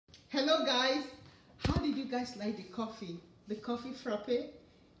Hello guys, how did you guys like the coffee frappe?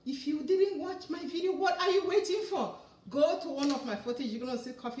 If you didn't watch my video, what are you waiting for? Go to one of my footage. You're gonna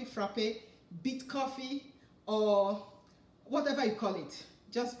see coffee frappe, beet coffee, or whatever you call it.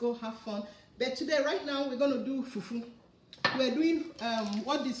 Just go have fun. But today, right now, we're gonna do fufu. We're doing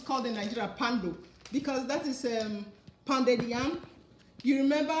what is called in Nigeria Poundo, because that is pounded yam. You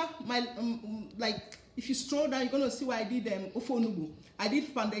remember my like, if you stroll down, you're gonna see why I did ofonugu. I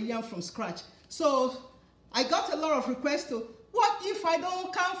did pounded yam from scratch. So I got a lot of requests to, what if I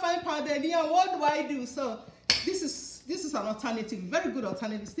can't find pounded yam? What do I do? So this is an alternative, very good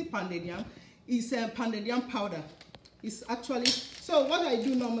alternative. Still pounded yam. It's pounded yam powder. It's actually, so what I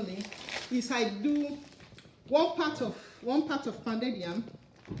do normally is I do one part of pounded yam.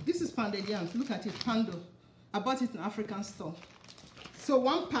 This is pounded yam. Look at it, Poundo. I bought it in an African store. So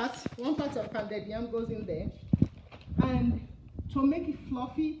one part of pounded yam goes in there, and to make it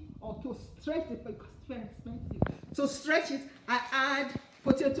fluffy or to stretch it, because it's very expensive, to stretch it, I add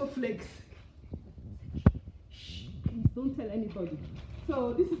potato flakes. Please don't tell anybody.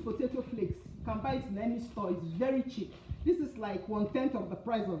 So this is potato flakes. You can buy it in any store. It's very cheap. This is like 1/10 of the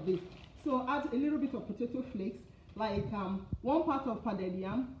price of this. So add a little bit of potato flakes, like one part of pounded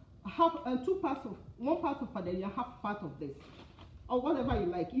yam, one part of pounded yam, half part of this, or whatever you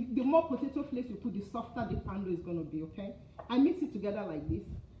like. If the more potato flakes you put, the softer the poundo is going to be. Okay, I mix it together like this,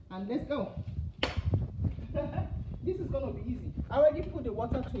 and let's go. This is going to be easy. I already put the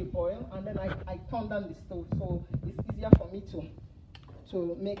water to a boil, and then I turn down the stove, so it's easier for me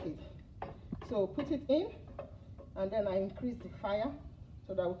to make it. So put it in, and then I increase the fire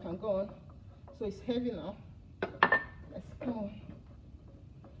so that we can go on. So it's heavy now. Let's come on.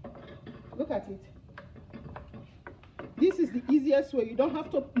 Look at it. This is the easiest way. You don't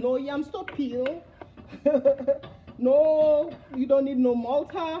have to, no yams to peel. No, you don't need no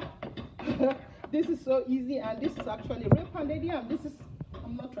mortar. This is so easy, and this is actually real pounded yam. This is,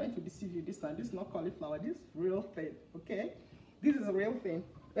 I'm not trying to deceive you this time. This is not cauliflower. This is real thing, okay? This is a real thing.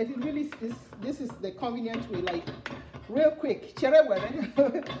 But it really is, this is the convenient way, like real quick.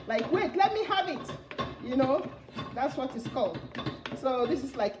 Like, wait, let me have it. You know, that's what it's called. So this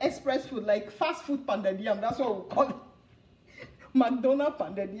is like express food, like fast food pounded yam. That's what we call it. McDonald's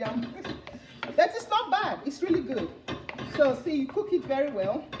pounded yam. That is not bad. It's really good. So see, you cook it very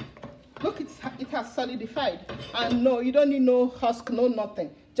well. Look, it has solidified. And no, you don't need no husk, no nothing.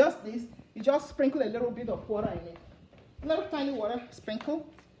 Just this. You just sprinkle a little bit of water in it. A little tiny water, sprinkle.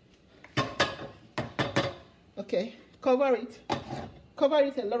 Okay, cover it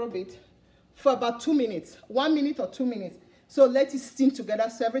a little bit for about 2 minutes, 1 minute or 2 minutes. So let it steam together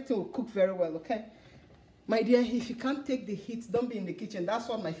so everything will cook very well, okay? My dear, if you can't take the heat, don't be in the kitchen. That's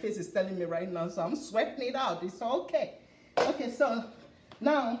what my face is telling me right now. So I'm sweating it out. It's okay. Okay, so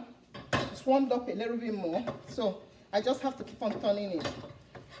now it's warmed up a little bit more. So I just have to keep on turning it.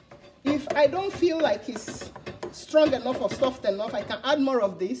 If I don't feel like it's strong enough or soft enough, I can add more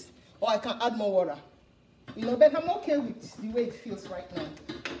of this, or I can add more water. You know, but I'm okay with the way it feels right now.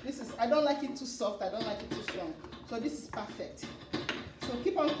 I don't like it too soft, I don't like it too strong. So this is perfect. So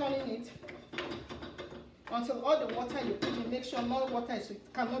keep on turning it until all the water you put in, make sure no water is, it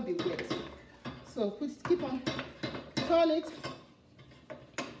cannot be wet. So keep on, turn it.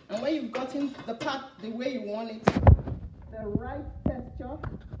 And when you've gotten the part the way you want it, the right texture,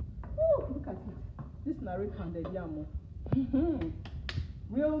 oh, look at it. This is real pounded yam.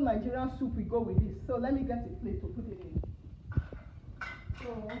 Real Nigerian soup, we go with this. So let me get a plate to put it in. So,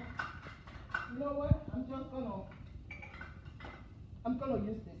 you know what? I'm gonna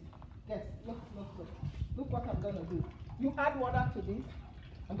use this. Yes, look. Look what I'm gonna do. You add water to this.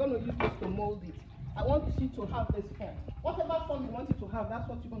 I'm gonna use this to mold it. I want you to have this form. Whatever form you want it to have, that's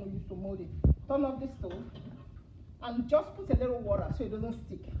what you're gonna use to mold it. Turn off the stove and just put a little water so it doesn't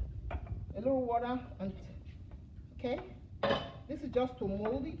stick. A little water, and okay. This is just to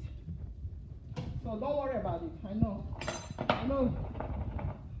mold it. So don't worry about it. I know.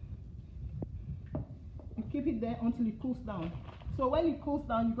 You keep it there until it cools down. So when it cools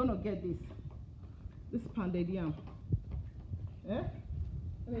down, you're gonna get this. This pounded yam. Yeah?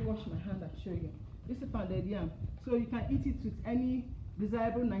 Let me wash my hand and show you. This is pounded yam. So you can eat it with any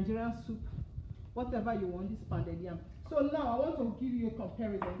desirable Nigerian soup, whatever you want. This pounded yam. So now I want to give you a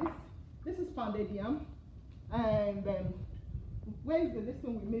comparison. This is pounded yam, and where is the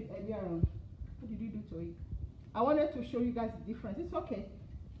lesson we made earlier on? What did you do to it? I wanted to show you guys the difference. It's okay.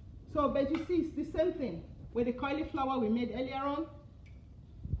 So, but you see, it's the same thing with the cauliflower we made earlier on.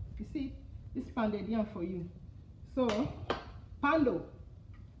 You see, this pounded yam for you. So, Poundo,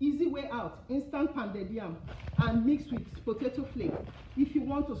 easy way out, instant pounded yam and mixed with potato flakes if you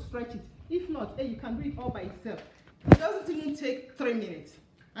want to stretch it. If not, you can do it all by itself. It doesn't even take 3 minutes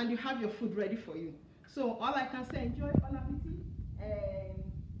and you have your food ready for you. So all I can say, enjoy, bon appetit, and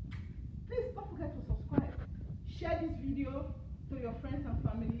please don't forget to subscribe. Share this video to your friends and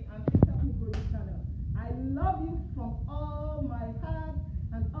family, and please help me grow this channel. I love you from all my